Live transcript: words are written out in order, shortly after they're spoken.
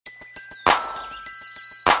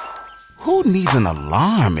Who needs an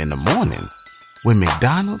alarm in the morning when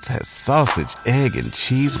McDonald's has sausage, egg, and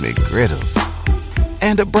cheese McGriddles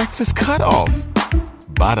and a breakfast cutoff?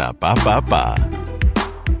 Ba-da-ba-ba-ba.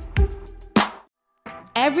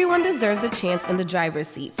 Everyone deserves a chance in the driver's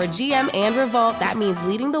seat. For GM and Revolt, that means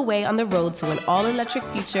leading the way on the road to an all-electric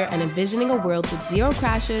future and envisioning a world with zero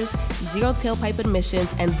crashes, zero tailpipe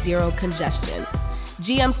emissions, and zero congestion.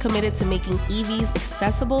 GM's committed to making EVs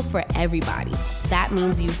accessible for everybody. That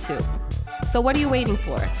means you too. So what are you waiting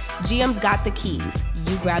for? GM's got the keys.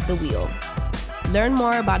 You grab the wheel. Learn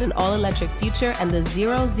more about an all-electric future and the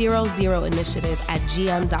 000 initiative at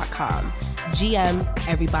gm.com. GM,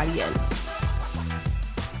 everybody in.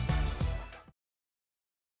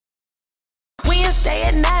 Stay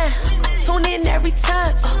at 9, tune in every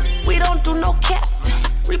time. We don't do no cap,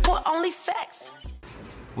 report only facts.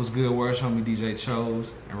 What's good, word? Show me DJ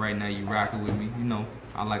Chose, and right now you rocking with me. You know,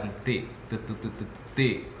 I like them thick,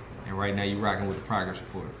 thick. And right now you rocking with the Progress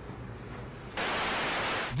Report.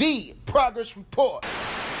 The Progress Report.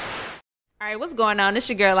 All right, what's going on? It's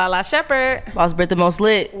your girl, Lala Shepherd. Boss Brit the most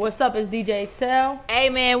lit. What's up? It's DJ Excel. Hey,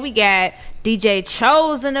 man, we got DJ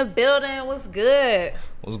Chose in the building. What's good?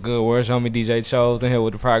 What's good, word? Show me DJ Chose in here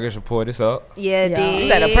with the Progress Report. It's up. Yeah, You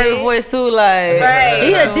got a perfect voice, too, like. Right.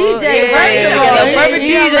 He a DJ, yeah, right? You got a perfect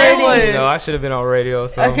DJ voice. You know, I should have been on radio.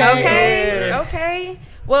 So. Okay.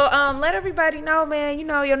 Well, let everybody know, man, you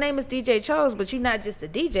know, your name is DJ Chose, but you're not just a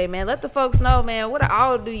DJ, man. Let the folks know, man, what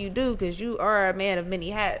all do you do? Because you are a man of many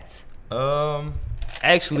hats.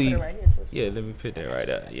 Actually, right here, too. yeah, let me put that right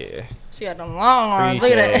there. Yeah. She got them long arms.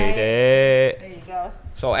 Appreciate Look at that. that. There you go.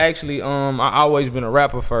 So actually, I always been a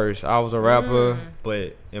rapper first. I was a rapper,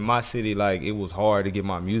 but in my city, like, it was hard to get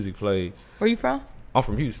my music played. Where you from? I'm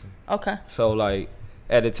from Houston. Okay. So like,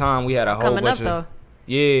 at the time we had a whole Coming bunch up, of though.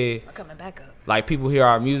 yeah. We're coming back up. Like, people hear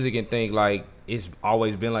our music and think like it's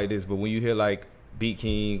always been like this, but when you hear like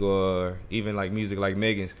BeatKing or even like music like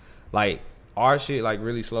Megan's, like, our shit like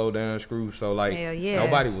really slowed down, screwed. So like, Hell yes.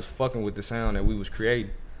 nobody was fucking with the sound that we was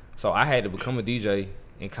creating. So I had to become a DJ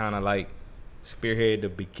and kind of like spearhead the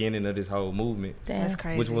beginning of this whole movement. Damn. That's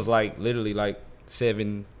crazy. Which was like literally like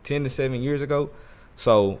 10 to 7 years ago.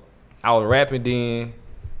 So I was rapping then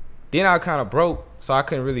I kind of broke, so I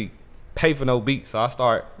couldn't really pay for no beats. So I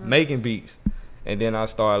started making beats, and then I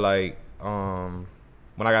started like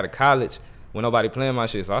when I got to college, when nobody playing my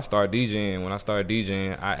shit, so I started DJing. When I started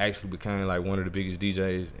DJing, I actually became like one of the biggest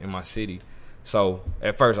DJs in my city. So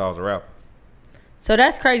at first I was a rapper. So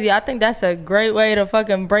that's crazy. I think that's a great way to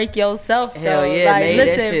fucking break yourself, though. Hell yeah, like, man.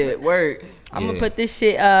 listen, That shit work. I'm going to put this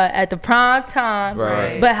shit at the prime time.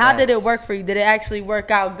 Right. But how did it work for you? Did it actually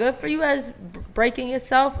work out good for you as breaking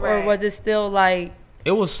yourself? Or Right. was it still like...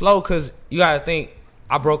 It was slow because you got to think,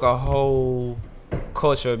 I broke a whole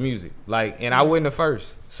culture of music. Like, and I wasn't the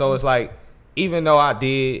first. So it's like, even though I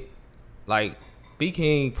did, like,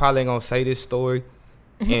 BeatKing probably ain't going to say this story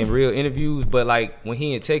in real interviews, but like, when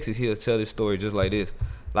he in Texas, he'll tell this story just like this.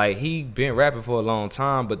 Like, he been rapping for a long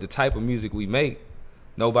time, but the type of music we make,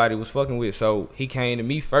 nobody was fucking with. So he came to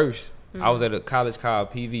me first. I was at a college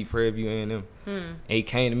called PV, Prairie View A&M. And he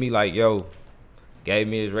came to me like, yo, gave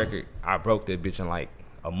me his record. I broke that bitch in like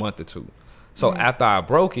a month or two. So after I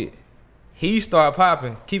broke it, he started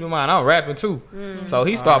popping. Keep in mind, I'm rapping too. So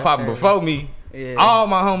he started popping before me. Yeah. All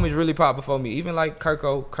my homies really popped before me. Even like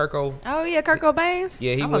Kirko. Oh, yeah, Kurt Cobain's?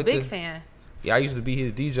 Yeah, he I'm a went big to- fan. Yeah, I used to be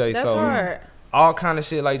his DJ. That's so hard. all kind of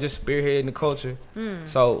shit, like just spearheading the culture.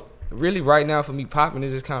 So really right now for me, popping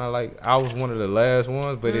is just kind of like, I was one of the last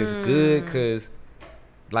ones, but it's good because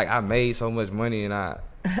like I made so much money and I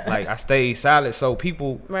stayed silent. So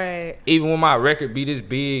people, Right. even when my record be this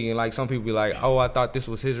big and like some people be like, oh, I thought this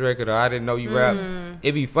was his record or I didn't know you rap.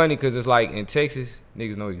 It be funny because it's like in Texas,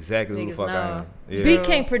 niggas know exactly who the Niggas fuck I know. am. Yeah.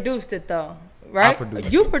 BeatKing produced it, though. Right?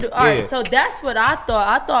 produced You it. produced. All right, Yeah. so that's what I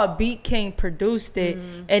thought. I thought BeatKing produced it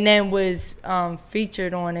and then was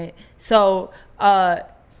featured on it. So,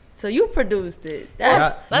 so you produced it.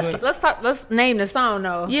 That's Let's name the song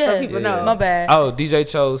though. yeah. So people know. My bad. Oh, DJ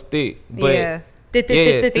Chose Thick. But yeah. Thick.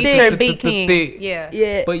 Featuring BeatKing. Yeah.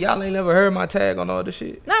 Yeah. But y'all ain't never heard my tag on all this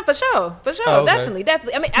shit. No, for sure. For sure. Oh, okay.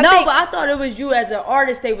 Definitely. I mean, I No, think, but I thought it was you as an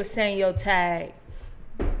artist. They were saying your tag.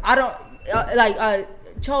 I don't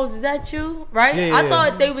Chose, is that you? Right? Yeah, I yeah.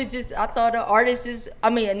 thought they was just. I thought the artist just.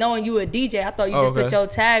 I mean, knowing you a DJ, I thought you just okay. put your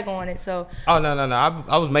tag on it. So Oh no.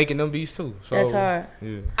 I was making them beats too. So That's hard.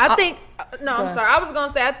 Yeah. I think no, I'm ahead. sorry. I was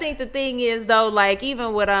gonna say I think the thing is though, like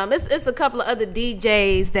even with it's a couple of other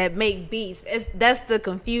DJs that make beats. That's the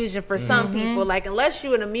confusion for some people. Like unless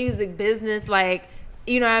you in the music business, like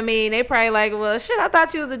You know what I mean? They probably like, well, shit, I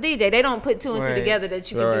thought you was a DJ. They don't put two and two Right. together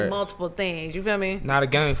that you can Right. do multiple things. You feel me? Now the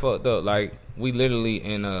game fucked up. Like we literally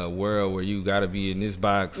in a world where you gotta be in this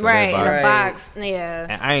box, or Right, that in a box. box. Yeah.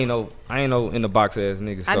 And I ain't no in the box ass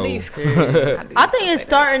nigga. So I knew you was gonna I think it's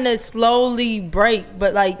starting to slowly break,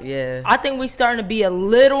 but like, Yeah. I think we starting to be a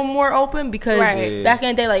little more open because Right. Yeah. back in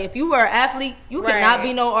the day, like if you were an athlete, you could not Right.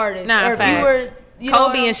 be no artist. Nah, or if facts. you were, you know Kobe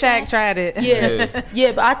what I'm and saying? Shaq tried it. Yeah,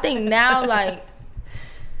 yeah, but I think now like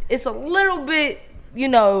it's a little bit, you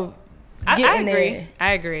know, I getting agree. there.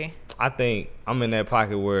 I agree. I think I'm in that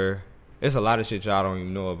pocket where it's a lot of shit y'all don't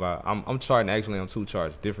even know about. I'm charting actually on 2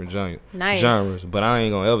 charts, different Nice. genres, but I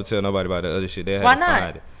ain't gonna ever tell nobody about the other shit. They had Why to not?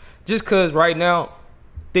 find it. Just cause right now,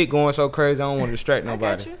 thick going so crazy, I don't want to distract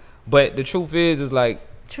nobody. you. But the truth is like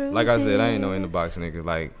like I said, I ain't no in the box nigga.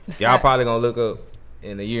 Like y'all probably gonna look up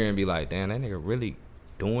in a year and be like, damn, that nigga really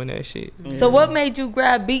doing that shit. So what made you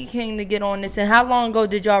grab BeatKing to get on this, and how long ago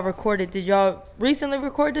did y'all record it? Did y'all recently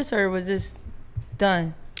record this, or was this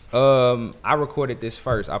done? I recorded this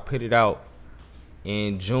first. I put it out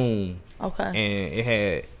in June. Okay. And it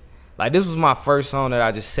had like this was my first song that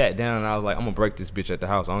I just sat down and I was like, I'm gonna break this bitch at the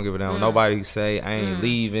house. I don't give a damn what nobody say. I ain't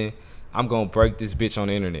leaving. I'm gonna break this bitch on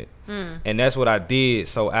the internet. And that's what I did.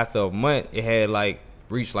 So after a month, it had like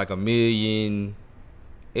reached like 1 million.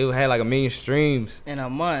 It had like 1 million streams. In a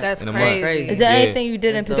month. That's In a month. crazy. Is there Yeah. anything you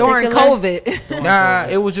did in That's particular? During COVID. Nah,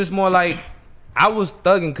 it was just more like I was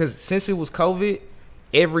thugging because since it was COVID,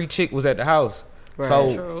 every chick was at the house. Right.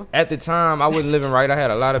 So True. at the time, I wasn't living right. I had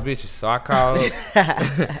a lot of bitches. So I called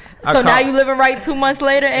up. So now you living right 2 months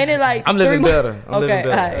later, ain't it? Like I'm 3 living months? better. I'm living Okay,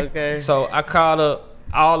 better. alright. Okay. So I called up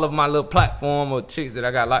all of my little platform of chicks that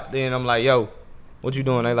I got locked in. I'm like, yo, what you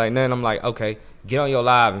doing? They like, nothing. I'm like, okay, get on your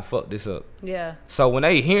live and fuck this up. Yeah. So when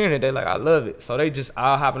they hearing it, they like, I love it. So they just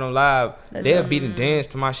all hopping on live. They'll beat and dance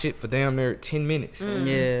to my shit for damn near 10 minutes.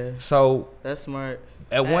 Yeah. So That's smart.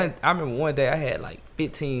 I remember one day I had like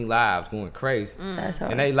 15 lives going crazy. That's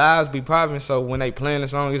hard. And they lives be popping, so when they playing the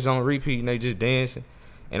song, it's on repeat and they just dancing.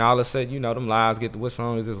 And all of a sudden, you know, them lives get to what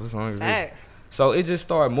song is this, what song is this. Facts. So it just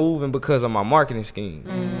started moving because of my marketing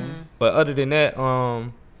scheme. But other than that,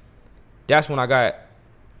 that's when I got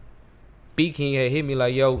BeatKing had hit me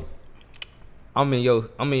like, yo, I'm in your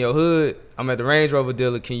hood. I'm at the Range Rover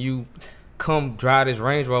dealer. Can you come drive this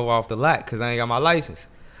Range Rover off the lot? Cause I ain't got my license.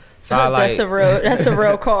 So I like that's a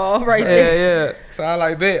real call right there. yeah. So I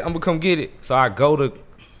like bet I'm gonna come get it. So I go to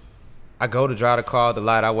drive the car off the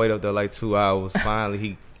lot. I wait up there like 2 hours. Finally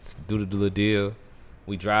he do the deal.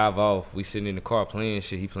 We drive off. We sitting in the car playing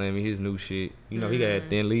shit. He playing me his new shit. You know, he got that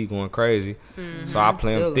thin lead going crazy. So I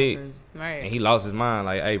play Still him going thick. crazy. Right. And he lost his mind.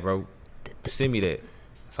 Like, hey, bro, send me that.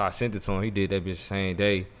 So I sent it to him. He did that bitch the same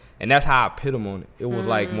day. And that's how I put him on it. It was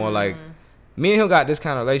like more like, me and him got this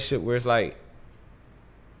kind of relationship where it's like,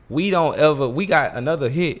 we got another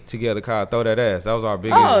hit together called Throw That Ass. That was our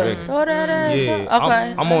biggest Oh, record. throw that ass Yeah, up.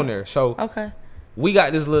 Okay. I'm on there. So Okay. we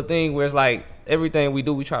got this little thing where it's like everything we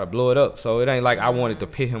do, we try to blow it up. So it ain't like I wanted to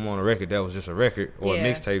put him on a record that was just a record or Yeah.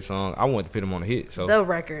 a mixtape song. I wanted to put him on a hit. So The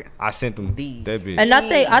record. I sent him that bitch. And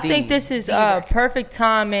I think D. this is perfect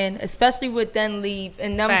timing, especially with Then Leave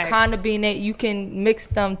and them Facts. kind of being it. You can mix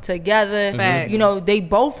them together. Facts. You know, they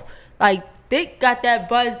both like they got that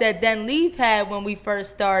buzz that Then Leave had when we first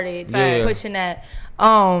started Yeah. pushing that.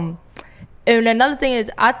 And another thing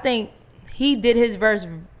is, I think he did his verse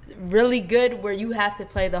really good where you have to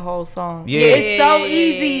play the whole song. Yeah. It's so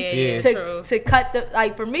easy Yeah. to cut the,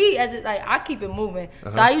 like for me as it, like I keep it moving.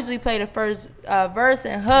 So I usually play the first verse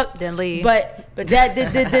and hook, Then leave. But that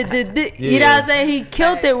you know what I'm saying? He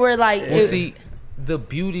killed it where like Well, see, the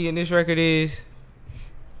beauty in this record is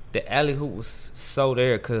the alley hoop was so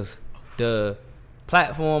there because the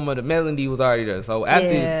platform of the melody was already there. So after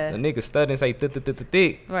Yeah. the nigga stutter and say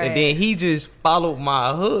thick, Right. and then he just followed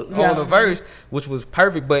my hook Yeah. on the verse, which was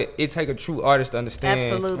perfect. But it take a true artist to understand.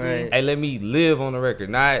 Absolutely. Right. Hey, let me live on the record,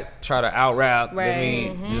 not try to out rap. Let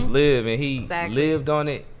me just live, and he Exactly. lived on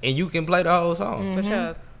it, and you can play the whole song. For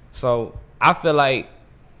sure. So I feel like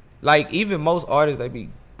even most artists, they be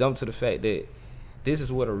dumb to the fact that this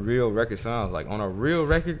is what a real record sounds like. On a real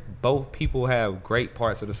record, both people have great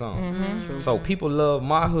parts of the song. So people love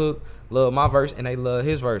my hook, love my verse, and they love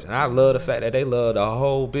his verse. And I love the fact that they love the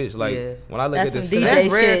whole bitch. Like Yeah. when I look That's at this, some DJ That's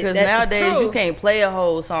rare shit. because That's nowadays true. you can't play a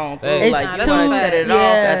whole song through. It's Like you too- cut it off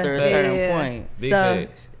yeah. after a certain Yeah. point. big so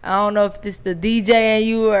facts. I don't know if this the DJ and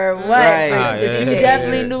you or what, Right. but, Ah, but yeah, you yeah,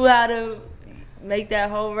 definitely yeah. knew how to make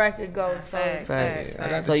that whole record go. So Facts. Facts. I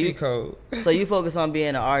got So the you- cheat code. So you focus on being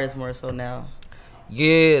an artist more so now.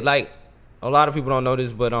 Yeah, like a lot of people don't know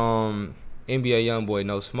this, but in NBA YoungBoy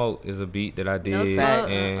No Smoke is a beat that I did. Smoke.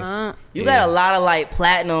 And You got a lot of like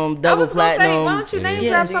platinum, I double was gonna say, platinum. why don't you name Yeah.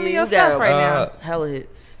 drop some of You your got, stuff right now? Hella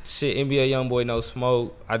hits. shit, NBA YoungBoy No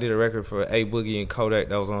Smoke. I did a record for A Boogie and Kodak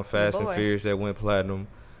that was on Fast and boy. Furious that went platinum.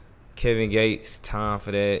 Kevin Gates, Time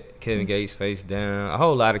for That. Kevin Gates, Face Down. A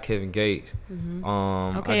whole lot of Kevin Gates.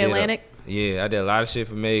 I Okay, did Atlantic. I did a lot of shit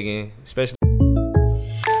for Megan, especially.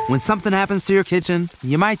 When something happens to your kitchen,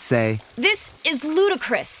 you might say, This is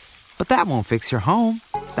ludicrous. but that won't fix your home.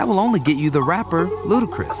 That will only get you the rapper,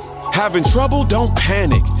 Ludacris. Having trouble? Don't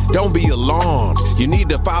panic. Don't be alarmed. You need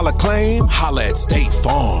to file a claim? Holla at State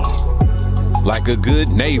Farm. Like a good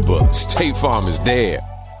neighbor, State Farm is there.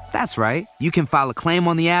 That's right. You can file a claim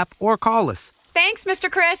on the app or call us. Thanks,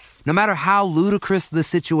 Mr. Chris. No matter how ludicrous the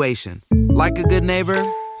situation, like a good neighbor,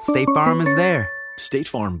 State Farm is there. State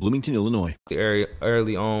Farm, Bloomington, Illinois.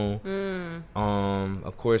 Early on.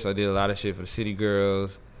 Of course, I did a lot of shit for the City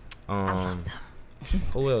Girls. I love them.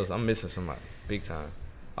 Who else? I'm missing somebody big time.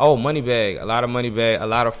 Oh, Moneybag. A lot of Moneybag. A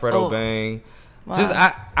lot of Fredo Bang. Wow. Just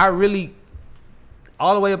I really,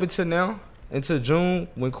 all the way up until now, until June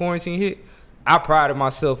when quarantine hit, I prided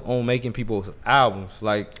myself on making people's albums.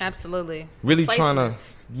 Like Absolutely. really trying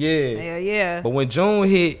Placements. to, yeah. Yeah, yeah. But when June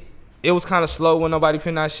hit, it was kind of slow when nobody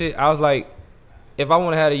putting out shit. I was like, if I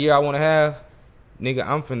want to have the year I want to have, nigga,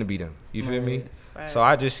 I'm finna be them. You feel me? Right. So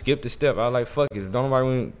I just skipped a step. I was like, fuck it. Don't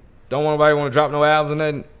want nobody want to drop no albums or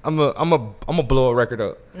nothing. I'm a blow a record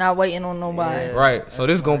up. Not waiting on nobody. Yeah. Right. So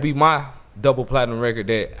this is gonna be my double platinum record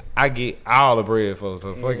that I get all the bread for.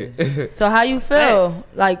 So fuck it. So how you feel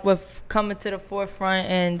like with coming to the forefront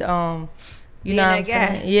and you Being know what that I'm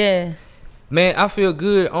guy. saying? Yeah. Man, I feel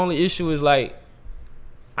good. Only issue is like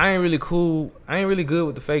I ain't really cool. I ain't really good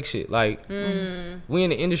with the fake shit. Like we in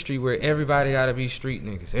the industry where everybody gotta be street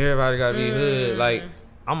niggas. Everybody gotta be hood. Like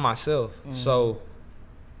I'm myself. So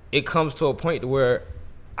it comes to a point to where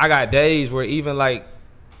I got days where even like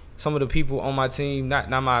some of the people on my team, not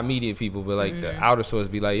my immediate people, but like the outer source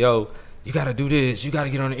be like, yo, you gotta do this, you gotta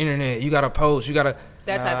get on the internet, you gotta post, you gotta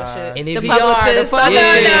That type of shit. and it The be- publicist. the I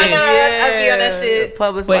publicist. be on that shit.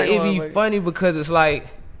 Public, But like, it be funny because it's like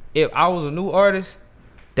if I was a new artist,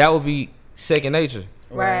 that would be second nature.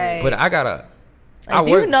 Right. But I gotta Like,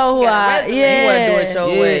 do you know who got a I? resume. Yeah. You want to do it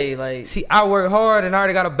your Yeah. way, like see, I work hard and I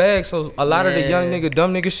already got a bag, so a lot of the young Yeah. nigga,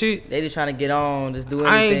 dumb nigga shit, they just trying to get on, just do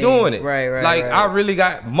anything. I ain't doing it. Right. Like I really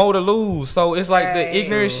got more to lose, so it's like the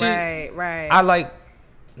ignorant shit. Right. I like,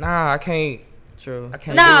 nah, I can't. True. I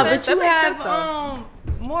can't. Nah, do it. but you That makes have sense,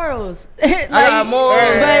 though. morals. I got more.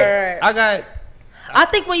 But I got. I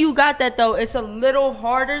think when you got that though, it's a little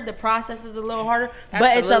harder. The process is a little harder, but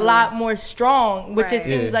it's a Absolutely. lot more strong. Which it Right.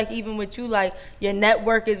 seems Yeah. like even with you, like your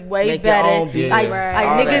network is way Make your better. own beats. Like, Right. like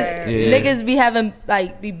All niggas, that. Yeah. niggas be having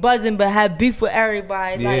like be buzzing, but have beef with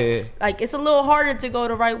everybody. Yeah. Like it's a little harder to go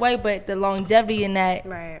the right way, but the longevity in that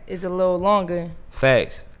is Right. a little longer.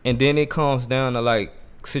 Facts. And then it comes down to like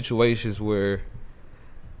situations where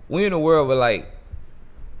we in a world where like,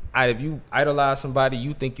 if you idolize somebody,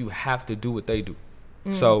 you think you have to do what they do.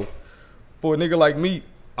 So for a nigga like me,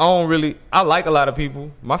 I like a lot of people.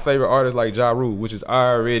 My favorite artist like Ja Rule, which is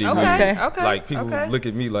already Okay. really, Okay. like people okay. look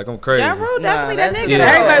at me like I'm crazy. Ja Rule, definitely that that's- nigga. Yeah. though.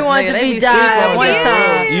 Everybody wanted to They be be Ja sleeping at one on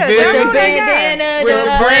time. You Ja feel With me? the Rule, that bandana, With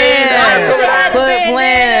the the brand. Put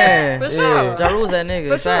plan. For sure. Ja Rule's that nigga.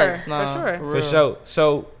 For sure. Facts, For nah, sure. For For real. sure.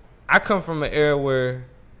 So I come from an era where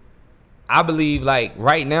I believe like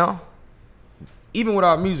right now, even with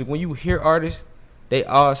our music, when you hear artists, they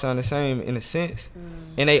all sound the same in a sense.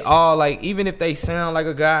 And they all like, even if they sound like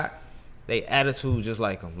a guy, they attitude just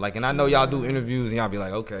like them. Like, and I know y'all do interviews and y'all be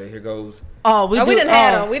like, okay, here goes. Oh, we Oh, do. we done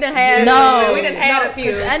had them. We done had No, we done had no, a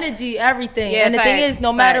few. 'cause energy, everything. Yeah, And the thing facts, is,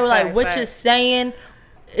 no matter facts, like facts, what facts. you're saying,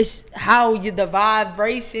 it's how you the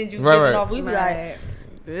vibrations you Right, giving right. off. We be like, Right.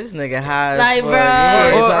 This nigga high Like, as fuck. bro. He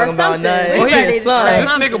ain't Or talking about something. nothing. We He ready a to, son. like,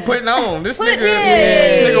 This nigga putting on. This nigga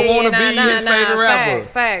yeah. wanna be his favorite rapper.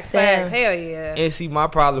 Facts. Damn. Hell yeah. And see, my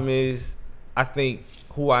problem is, I think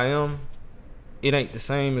who I am, it ain't the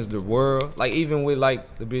same as the world. Like even with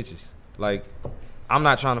like the bitches, like I'm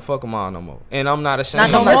not trying to fuck them all no more, and I'm not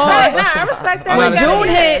ashamed. Not no more. I respect that. When You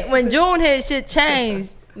gotta- when June hit, shit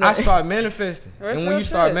changed. I start manifesting, That's and when real you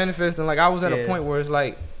start shit. manifesting, like I was at a Yeah. point where it's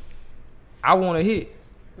like I want to hit,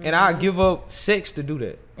 and I give up sex to do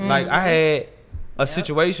that. Like I had a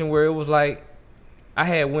situation where it was like I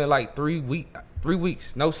had went like 3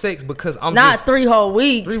 weeks no sex because I'm Not just 3 whole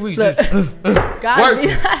weeks. 3 weeks. Look, Just, gotta be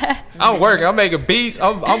working. I'm working. I'm making beats.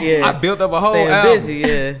 Yeah. I built up a whole Staying album. busy,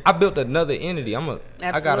 yeah. I built another entity. I got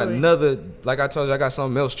Absolutely. another, like I told you, I got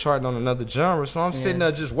something else charting on another genre. So I'm sitting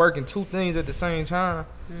there just working 2 things at the same time.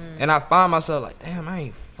 And I find myself like, damn, I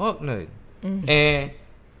ain't fuck nothing. And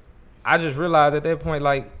I just realized at that point,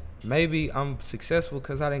 like, maybe I'm successful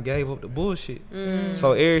because I done gave up the bullshit.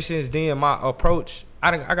 So ever since then, my approach,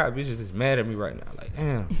 I got bitches that's mad at me right now. Like,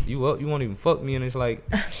 damn, you won't even fuck me. And it's like,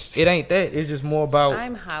 it ain't that. It's just more about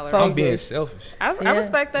I'm being selfish. I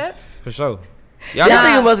respect that. For sure. Y'all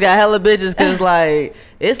think must got hella bitches because like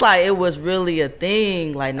it's like it was really a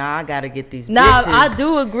thing. Like, nah, I gotta get these bitches. Nah, I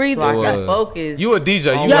do agree. So I gotta focus. You a DJ,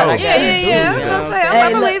 you know. Yeah. I was gonna say,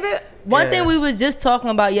 I believe it. One thing we was just talking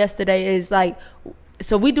about yesterday is like,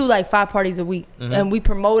 so we do like 5 parties a week, and we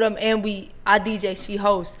promote them, and I DJ, she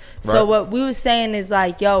hosts. So Right. what we was saying is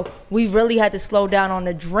like, yo, we really had to slow down on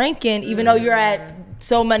the drinking, even though you're at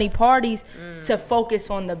so many parties, to focus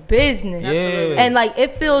on the business. Yeah. And like,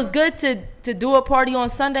 it feels good to do a party on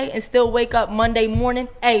Sunday and still wake up Monday morning.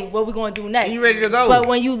 Hey, what we gonna do next? You ready to go? But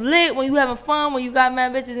when you lit, when you having fun, when you got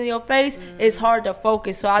mad bitches in your face, it's hard to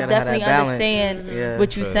focus. So I Gotta have that definitely balance. understand Yeah.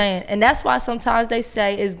 what you're saying, and that's why sometimes they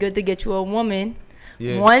say it's good to get you a woman.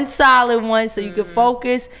 Yeah. One solid one, so you can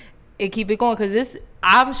focus and keep it going. Because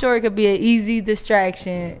I'm sure it could be an easy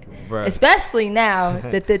distraction, Bruh. especially now.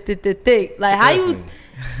 the thick. Like,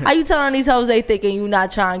 how you telling these hoes they thick and you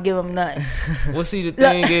not trying to give them nothing? Well, see, the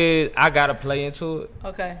thing is, I gotta play into it.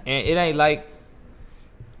 Okay. And it ain't like,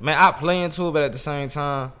 man, I play into it, but at the same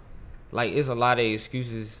time, like, it's a lot of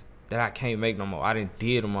excuses that I can't make no more. I done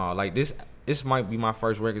did them all. Like, this might be my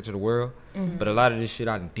first record to the world, but a lot of this shit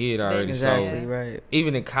I done did already. Exactly, so right.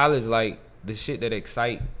 even in college, like, the shit that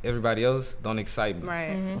excite everybody else don't excite me.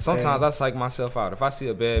 Right. Sometimes I psych myself out. If I see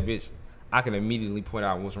a bad bitch, I can immediately point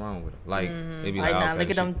out what's wrong with her. Like, it be Like, like, nah, okay, look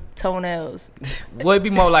at them toenails. Well, it be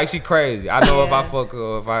more like she crazy. I know if I fuck her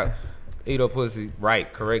or if I eat her pussy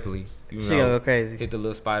right, correctly, you She know, gonna go crazy. hit the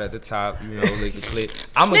little spot at the top, you know, lick the clit.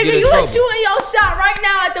 I'm gonna Nigga, get in you trouble. are shooting your shot right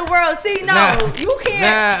now at the world. See, no, Nah. you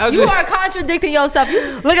can't. Nah, you just- are contradicting yourself.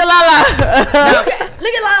 Look at Lala.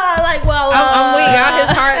 Look at Lala, like, well, I'm weak. All his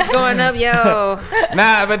heart's going up, yo.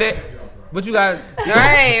 Nah, but you got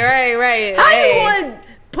Right. How Hey. you want to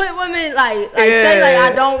put women say like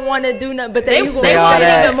I don't want to do nothing, but then They you gonna say all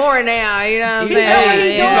that. even more now. You know what I'm He know what he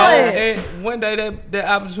saying? doing. and one day that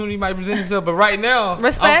opportunity might present itself, but right now,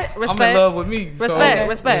 Respect. I'm in love with me.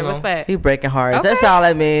 Respect. He breaking hearts. Okay. That's all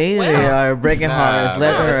I mean. He's breaking hearts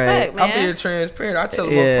left and respect, right. man. I'm being transparent. I tell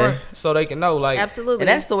them Yeah. up front so they can know, like, Absolutely. And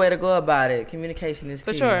that's the way to go about it. Communication is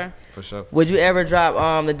key. for sure. for sure. Would you ever drop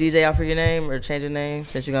the DJ out for your name or change your name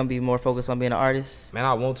since you're gonna be more focused on being an artist? Man,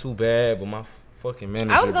 I want to bad, but my fucking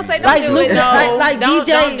manager. I was gonna say, be- don't like do Luke, it. No, like don't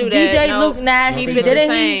do that. DJ No. Luke Nasty. Keep it the Didn't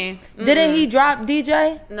same. Didn't he drop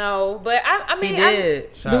DJ No, but I mean, He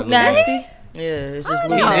did. Shout Luke out Nasty? Yeah, it's just I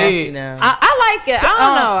Luke don't know. Nasty did. now. I like it. So, I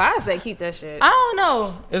don't know. I say keep that shit. I don't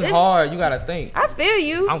know. It's hard. You gotta think. I feel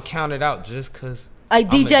you. I'm counted out just cause Like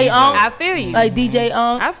I'm a DJ DJ. I Unk. feel you. Like DJ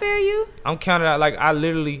Unk. I feel you. I'm counted out. Like, I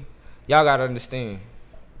literally, y'all gotta understand.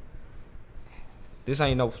 This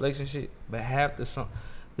ain't no flexing shit, but half the song,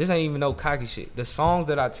 this ain't even no cocky shit. The songs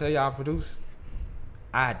that I tell y'all I produce,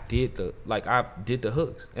 I did the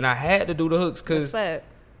hooks, and I had to do the hooks because Respect.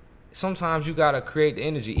 sometimes you gotta create the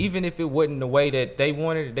energy, even if it wasn't the way that they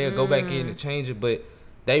wanted it. They'll go back in and change it, but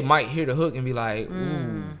they might hear the hook and be like,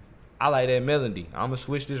 "Ooh, I like that melody. I'm gonna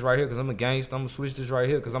switch this right here because I'm a gangster. I'm gonna switch this right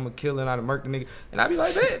here because I'm a killer and I done murk the nigga." And I be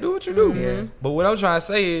like, "Man, do what you do." Yeah. But what I'm trying to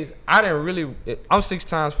say is, I'm 6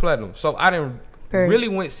 times platinum, so I didn't really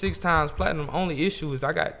went 6 times platinum. Only issue is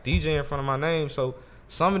I got DJ in front of my name, so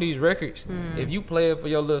some of these records, if you play it for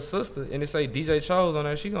your little sister and it say DJ Chose on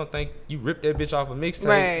there, she gonna think you ripped that bitch off a mixtape.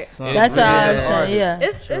 Right. and That's it's what really I was an saying.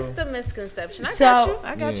 artist. Yeah. It's the misconception. I So- got you.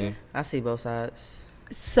 I got Yeah. you. I see both sides.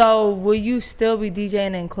 So will you still be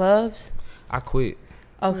DJing in clubs? I quit.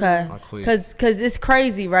 Okay. I quit. Cause it's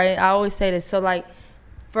crazy, right? I always say this. So like,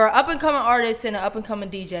 for an up and coming artist and an up and coming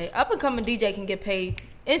DJ can get paid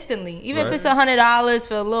instantly, even if Right. it's $100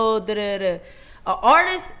 for a little da da da. An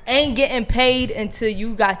artist ain't getting paid until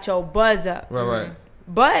you got your buzz up. Right.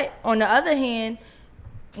 But on the other hand,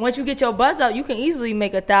 once you get your buzz up, you can easily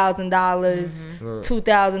make $1,000, Right.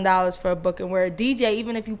 $2,000 for a booking. Where a DJ,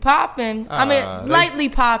 even if you popping, they- lightly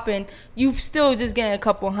popping, you still just getting a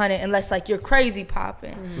couple hundred, unless like you're crazy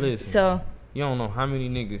popping. Listen. So You don't know how many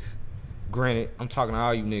niggas, granted, I'm talking to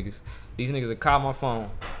all you niggas. These niggas that call my phone.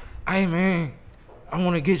 Hey, man, I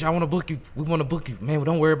want to get you. I want to book you. We want to book you. Man,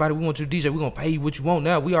 don't worry about it. We want you to DJ. We going to pay you what you want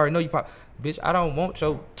now. We already know you pop. Bitch, I don't want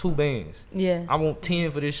your 2 bands. yeah, I want 10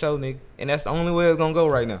 for this show, nigga. And that's the only way it's going to go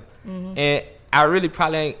right now. And I really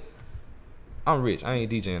probably ain't. I'm rich. I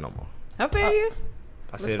ain't DJing no more. I feel you.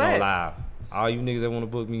 I said it Respect. on live. All you niggas that want to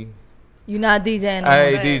book me, you not DJing.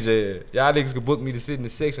 I no ain't DJ. Y'all niggas can book me to sit in the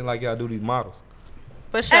section like y'all do these models.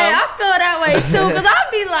 For sure. Hey, I feel that way too, cause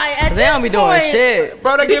I be like, at They don't be doing shit.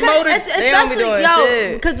 Bro, they get molded. They don't be doing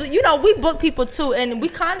shit. Because you know we book people too, and we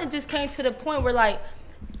kind of just came to the point where like.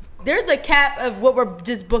 There's a cap of what we're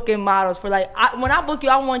just booking models for. Like, when I book you,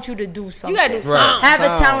 I want you to do something. You gotta do something. Have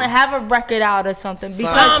a talent, have a record out or something.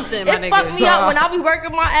 Because it fucked me up when I be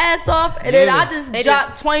working my ass off, and then I just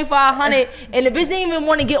drop 2,500, and the bitch didn't even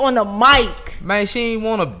want to get on the mic. Man, she ain't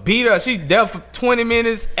want to beat her. She there for 20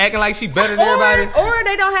 minutes acting like she better than everybody. Or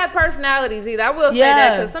they don't have personalities either. I will say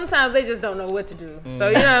that because sometimes they just don't know what to do. So,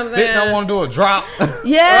 you know what I'm saying? Bitch don't want to do a drop.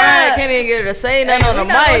 Yeah. Right, can't even get her to say nothing on the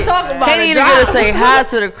mic. Can't even get her to say hi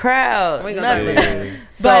to the crowd. Nothing.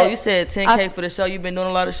 So you said 10K for the show. You've been doing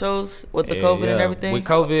a lot of shows with the COVID and everything. With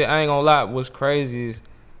COVID, I ain't gonna lie. What's crazy is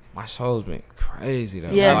my show's been crazy though.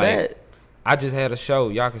 Yeah, like, I just had a show.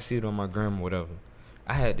 Y'all can see it on my gram or whatever.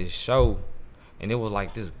 I had this show, and it was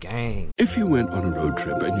like this gang. If you went on a road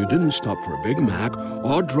trip and you didn't stop for a Big Mac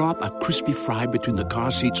or drop a crispy fry between the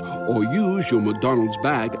car seats or use your McDonald's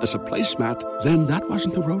bag as a placemat, then that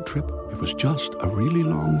wasn't a road trip. It was just a really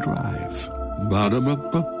long drive.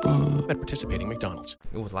 Ba-da-ba-ba-ba. At participating McDonald's.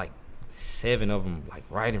 It was like 7 of them like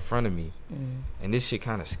right in front of me. And this shit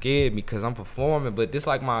kind of scared me because I'm performing, but this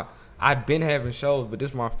like I'd been having shows, but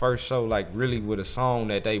this is my first show like really with a song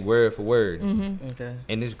that they word for word. Okay.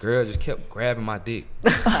 And this girl just kept grabbing my dick.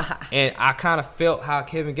 And I kind of felt how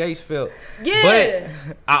Kevin Gates felt. Yeah.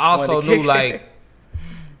 But I also knew like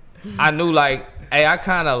hey, I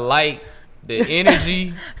kind of like the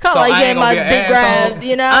energy. So like I ain't gonna my dick grabbed,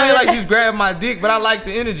 you know. I ain't like she's grabbing my dick, but I like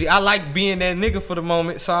the energy. I like being that nigga for the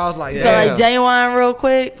moment. So I was like, yeah. Like J1 real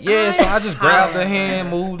quick. Yeah, so I just grabbed her hand,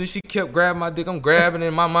 moved, and she kept grabbing my dick. I'm grabbing it.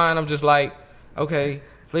 In my mind, I'm just like, okay,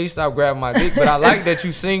 please stop grabbing my dick. But I like that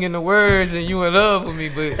you singing the words and you in love with me.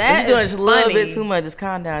 But that you doing just a little bit too much. Just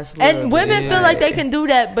calm down. And women feel like they can do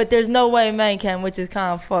that, but there's no way men can, which is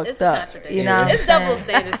kind of fucked it's up. A contradiction. You know, it's double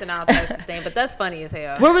standards and all types of things. But that's funny as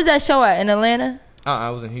hell. Where was that show at? In Atlanta? I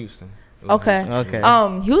was in Houston. Okay.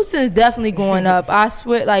 Houston's definitely going up. I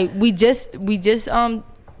swear, like we just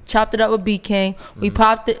chopped it up with BeatKing. We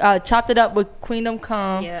chopped it up with Queendom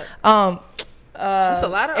Come. Yep. It's a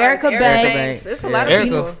lot of Erica Banks. It's a lot of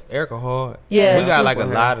people. Erica Hard. Yeah. We got like a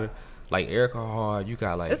lot of like Erica Hard. You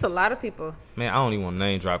got like it's a lot of people. Man, I don't even want to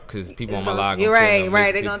name drop because people on my live. You're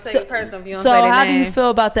right. They're gonna take it personal if you don't say So their how name. do you feel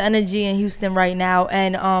about the energy in Houston right now?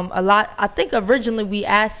 And I think originally we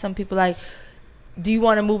asked some people like, do you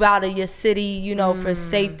want to move out of your city, you know, for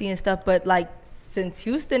safety and stuff? But like, since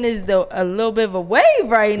Houston is a little bit of a wave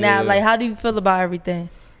right now, like, how do you feel about everything?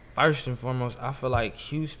 First and foremost, I feel like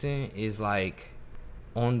Houston is like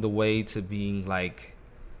on the way to being like,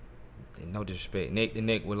 no disrespect, neck to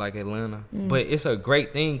neck with like Atlanta. But it's a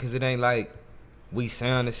great thing because it ain't like we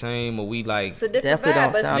sound the same or we like. It's a different definitely vibe,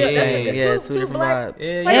 don't but sound still, the that's same. a good Yeah, two black.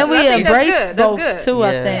 vibes. And we embrace both too,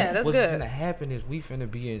 I think. Yeah, that's What's good. finna happen is we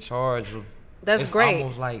finna be in charge of. That's it's great.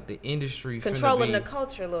 Almost like the industry Controlling finna be, the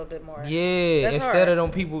culture a little bit more. Yeah, that's instead hard. of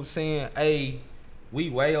them people saying, "Hey,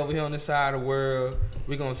 we way over here on this side of the world.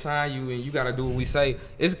 We gonna sign you, and you gotta do what we say."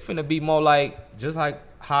 It's finna be more like just like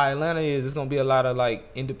how Atlanta is. It's gonna be a lot of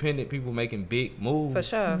like independent people making big moves. For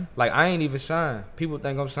sure. Like I ain't even signed. People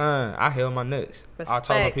think I'm signed. I held my nuts. I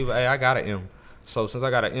told my people, "Hey, I got an M." So since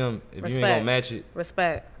I got an M, if you ain't gonna match it,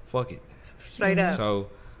 fuck it. Straight up. So,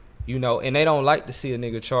 you know, and they don't like to see a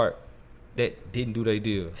nigga chart that didn't do their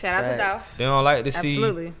deal. Shout out to Douse. They don't like to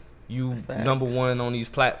see you number one on these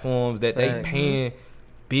platforms that they paying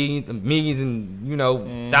millions and, you know,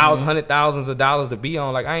 thousands, hundred thousands of dollars to be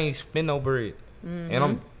on. Like, I ain't spend no bread. And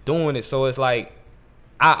I'm doing it. So it's like,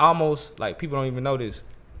 I almost, like, people don't even know this.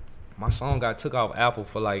 My song got took off Apple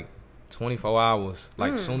for like 24 hours,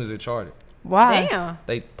 like, as soon as it charted. Wow. Damn.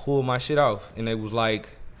 They pulled my shit off. And they was like,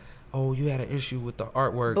 oh, you had an issue with the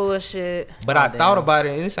artwork. Bullshit. But I thought about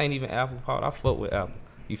it, and this ain't even Apple fault. I fuck with Apple.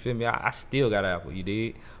 You feel me? I still got Apple, you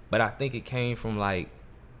did. But I think it came from like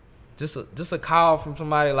just a call from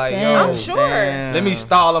somebody like, yo, I'm sure. Let me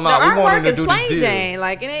stall them out. The We want artwork them to is do plain this deal. Jane.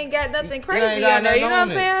 Like, it ain't got nothing crazy got on there. You nothing know what I'm on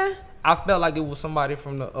it. saying? I felt like it was somebody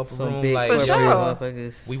from the upper room, big like, For sure.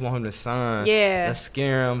 we want him to sign. Yeah. Let's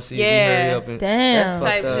scare him, see Yeah. if he hurry up. And Damn.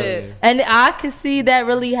 Type shit. And I could see that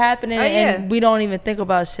really happening, Oh, yeah. and we don't even think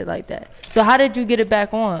about shit like that. So how did you get it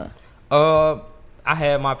back on? I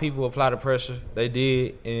had my people apply the pressure. They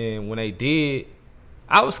did, and when they did,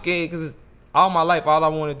 I was scared because all my life, all I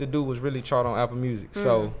wanted to do was really chart on Apple Music.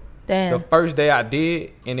 So Damn. the first day I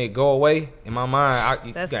did, and it go away in my mind,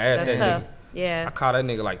 you That's can ask that tough. nigga. Yeah. I called that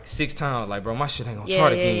nigga like 6 times, like, bro, my shit ain't gonna Yeah,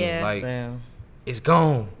 chart yeah, again. yeah. Like, Damn. it's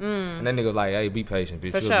gone. And that nigga was like, hey, be patient,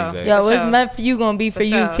 bitch. For You'll sure. be back. Yo, what's meant for you gonna be for you.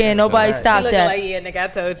 sure. Can't nobody stop Looking that. like, yeah, nigga, I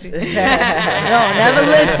told you. Yo, never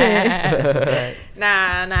listen.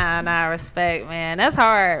 Nah. Respect, man. That's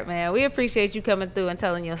hard, man. We appreciate you coming through and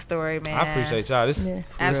telling your story, man. I appreciate y'all. This is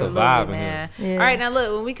absolutely, vibe man. in here. All right, now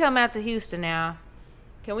look, when we come out to Houston now,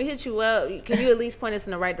 can we hit you up? Can you at least point us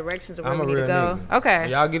in the right directions of where we need to go? Nigga. Okay. When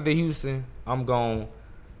y'all get to Houston, I'm going.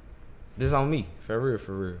 This on me, for real.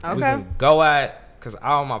 Okay. We can go out, cause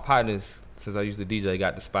all my partners, since I used to DJ,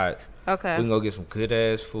 got the spots. Okay. We can go get some good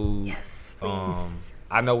ass food. Yes, please.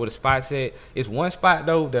 I know where the spot's at. It's one spot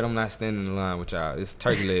though that I'm not standing in line with y'all. It's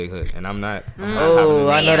Turkey Leg Hut, and I'm not. Oh,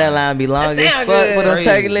 I know that line be long as fuck with a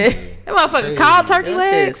turkey leg. That motherfucker called turkey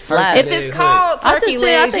legs. If it's called turkey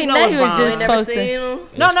legs, you know what's wrong.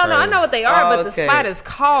 No, I know what they are, but the spot is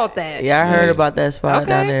called that. Yeah, I heard about that spot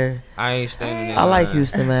down there. I ain't standing in I like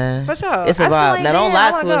Houston, man. For sure. It's a vibe. Now, don't lie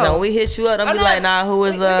to us. Now, when we hit you up, don't be like, nah, who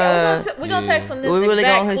is, we gonna text them this really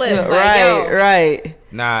exact gonna clip. Right.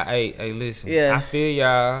 Nah, hey, listen. Yeah. I feel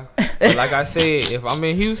y'all. But like I said, if I'm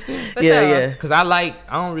in Houston, cause I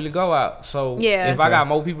don't really go out. So if I got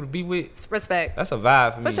more people to be with, respect. That's a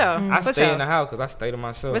vibe for me. For sure. I stay in the house cause I stay to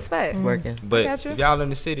myself. Respect. Working. But if y'all in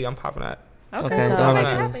the city, I'm popping out. Okay. So make it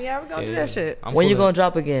happen, y'all. We gonna do that shit. When you gonna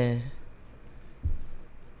drop again?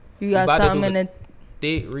 You got something in the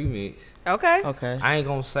thick remix. Okay. I ain't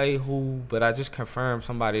gonna say who, but I just confirmed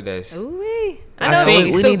somebody that's. Ooh-wee. I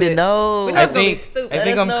think we need to know. We know it's gonna be stupid. I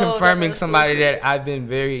think I'm confirming somebody that I've been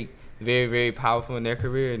very, very, very powerful in their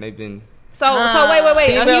career, and they've been. So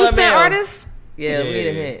wait. A Houston artist? Yeah, we need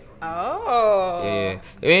a hint. Oh. Yeah.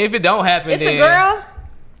 If it don't happen, it's then a girl.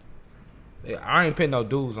 I ain't putting no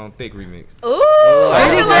dudes on thick remix. Ooh, I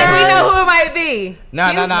feel like we know who it might be. Nah.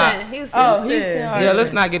 Houston. Houston. Yeah,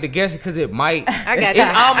 let's not get to guessing because it might. I got you.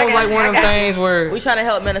 It's almost like one of them things where we trying to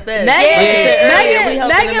help manifest.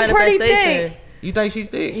 Megan pretty thick. You think she's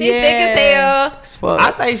thick? She thick as hell. I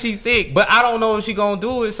think she's thick, but I don't know if she gonna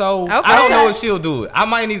do it. So I don't know if she'll do it. I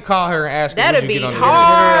might need to call her and ask her. That'd be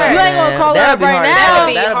hard. You ain't gonna call her up right now.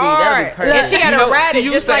 That'd be hard. And she gotta ride it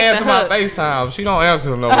just like the hook. She used to answer my FaceTime. She don't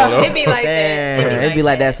answer no more. It be like that. It be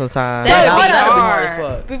like that sometimes. That'd be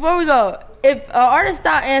hard. Before we go, if an artist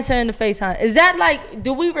stop answering the FaceTime, is that like,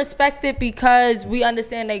 do we respect it because we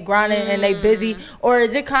understand they grinding and they busy, or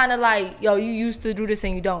is it kind of like, yo, you used to do this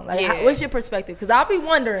and you don't? Like, what's your perspective? Because I'll be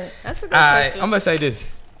wondering. That's a good question. I'm gonna say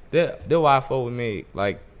this. They're why I fought with me.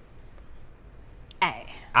 Like, I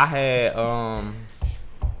had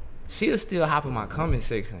she'll still hop in my comment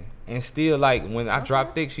section. And still, like, when I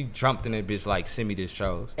dropped thick, she jumped in that bitch, like, send me this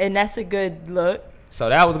shows. And that's a good look. So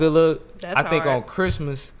that was a good look. That's I think hard. on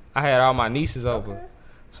Christmas, I had all my nieces over.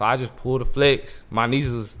 So I just pulled a flex. My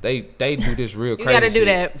nieces, they do this real crazy You gotta do shit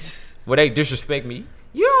that. where they disrespect me.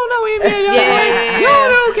 You don't know NBA. You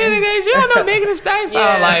don't know Kevin Gates. You don't know Megan The Stallion. So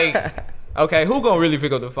I'm like, okay, who gonna really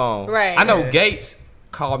pick up the phone? Right. I know Gates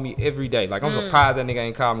called me every day. Like, I'm surprised that nigga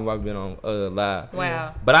ain't called me while we been on live.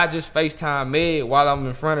 Wow. But I just FaceTime Meg while I'm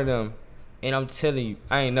in front of them. And I'm telling you,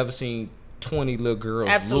 I ain't never seen 20 little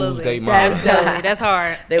girls lose their mind. That's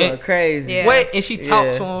hard. They went crazy. Yeah. Wait, and she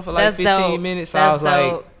talked to him for like 15 minutes. So I was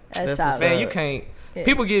like, man, you can't.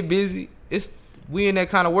 People get busy. We in that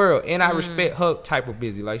kind of world. And I respect her type of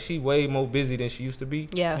busy. Like, she way more busy than she used to be.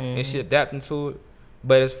 Yeah. And she adapting to it.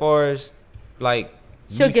 But as far as, like,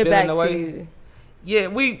 she'll get back to way, you. Yeah,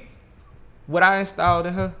 what I installed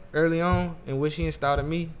in her early on and what she installed in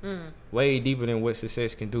me, way deeper than what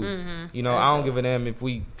success can do. You know, I don't give a damn if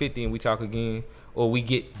we 50 and we talk again or we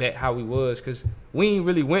get back how we was, because we ain't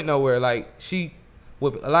really went nowhere. Like,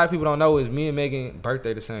 what a lot of people don't know is me and Megan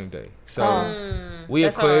birthday the same day. So we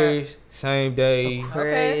Aquarius, same day.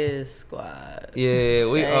 Aquarius squad. Yeah,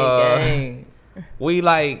 we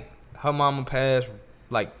like, her mama passed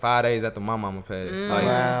like 5 days after my mama passed. Like,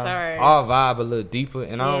 sorry. Our vibe a little deeper,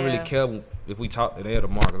 and I don't really care if we talk today or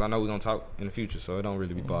tomorrow, because I know we're gonna talk in the future, so it don't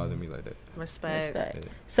really be bothering me like that. Respect. Yeah.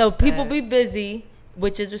 So people be busy,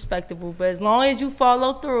 which is respectable, but as long as you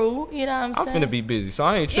follow through, you know what I'm saying? I'm finna be busy, so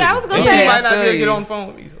I ain't tripping. Yeah, I was gonna say, she might not be able to get on the phone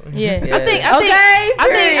with me. So. Yeah.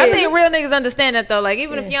 I think real niggas understand that though. Like,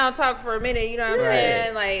 even if you don't talk for a minute, you know what I'm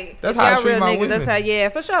saying? Like, that's if how I y'all treat real my niggas, women. that's how. Yeah,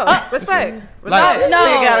 for sure. Respect. Like,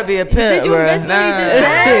 no, you gotta be a pimp. Did you miss what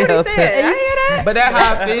he just said? What he said? I hear that. But that's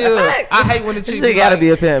how I feel. I hate when the chick You gotta be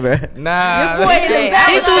a pimp, bro. Nah. Your boy in the back.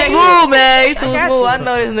 He too smooth, man. He too smooth. I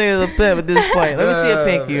know this nigga's a pimp at this point. Let me see a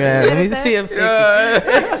pinky, man. Let me see a pinky.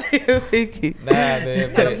 Let me see a pinky. Nah,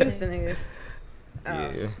 man. Them Houston niggas.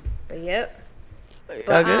 Yeah. But yep.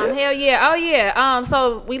 But, hell yeah. Oh yeah.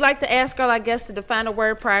 So we like to ask all our guests to define the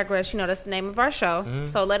word progress. You know, that's the name of our show.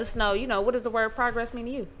 So let us know, you know, what does the word progress mean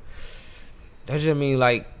to you? That just mean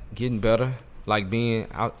like getting better, like being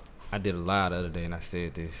out. I did a live the other day and I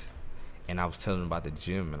said this, and I was telling them about the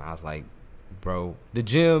gym, and I was like, bro, the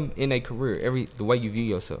gym in a career, the way you view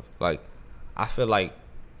yourself. Like, I feel like,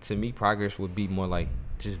 to me, progress would be more like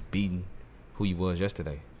just beating who you was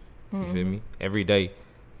yesterday. You feel me? Every day,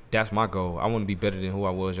 that's my goal. I want to be better than who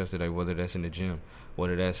I was yesterday, whether that's in the gym,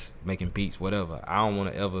 whether that's making beats, whatever. I don't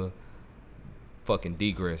want to ever fucking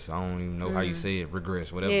degress. I don't even know how you say it,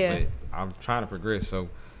 regress, whatever. Yeah. But I'm trying to progress. So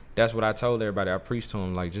that's what I told everybody. I preached to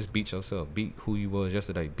them, like, just beat yourself. Beat who you was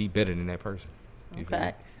yesterday. Be better than that person.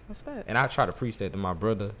 Facts. Respect. And I try to preach that to my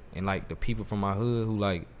brother and, like, the people from my hood who,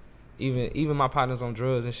 like, even my partners on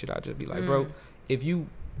drugs and shit, I just be like, bro, if you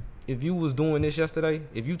was doing this yesterday,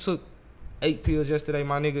 if you took 8 pills yesterday,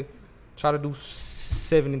 my nigga, try to do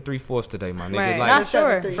 7 3/4 today, my nigga. Right. Like, not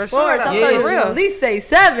sure. For sure. I thought you would at least say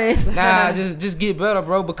 7. Nah, just get better,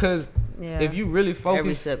 bro, because if you really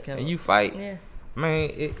focus and you fight, man,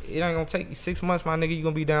 it ain't gonna take you 6 months, my nigga. You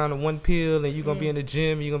gonna be down to 1 pill and you gonna be in the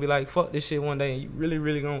gym. You gonna be like, fuck this shit one day, and you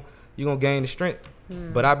really gonna gain the strength.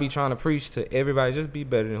 But I be trying to preach to everybody, just be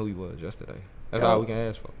better than who you was yesterday. That's all we can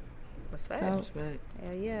ask for. Respect.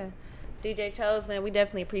 Hell yeah. DJ Chose, man, we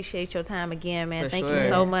definitely appreciate your time again, man. Thank you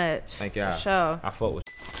so much. Thank y'all. For sure. I fuck with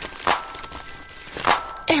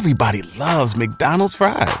you. Everybody loves McDonald's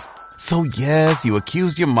fries. So yes, you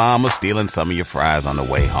accused your mom of stealing some of your fries on the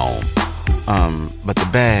way home. But the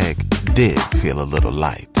bag did feel a little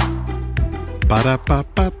light.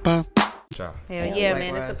 Ba-da-ba-ba-ba. Hell yeah,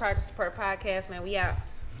 man. It's a Practice Support podcast, man. We out.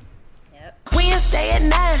 Yep. Wednesday at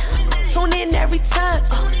 9. Tune in every time.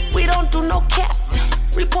 We don't do no cap.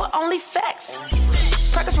 Report only facts.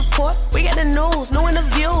 Practice Report. We got the news, new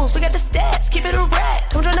interviews. We got the stats. Keep it a rack.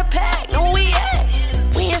 Come join the pack. Know where we at.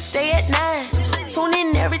 Wednesday at 9. Tune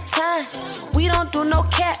in every time. We don't do no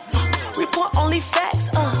cap. Report only facts.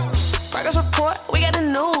 Practice Report. We got the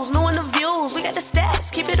news, new interviews. We got the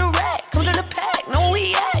stats. Keep it a rack. Come join the pack. Know where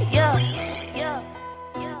we at. Yeah.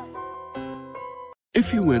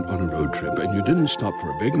 If you went on a road trip and you didn't stop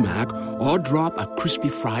for a Big Mac or drop a crispy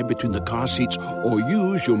fry between the car seats or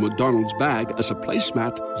use your McDonald's bag as a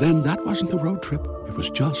placemat, then that wasn't a road trip. It was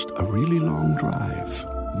just a really long drive.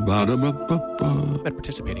 Ba-da-ba-ba-ba. At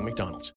participating McDonald's.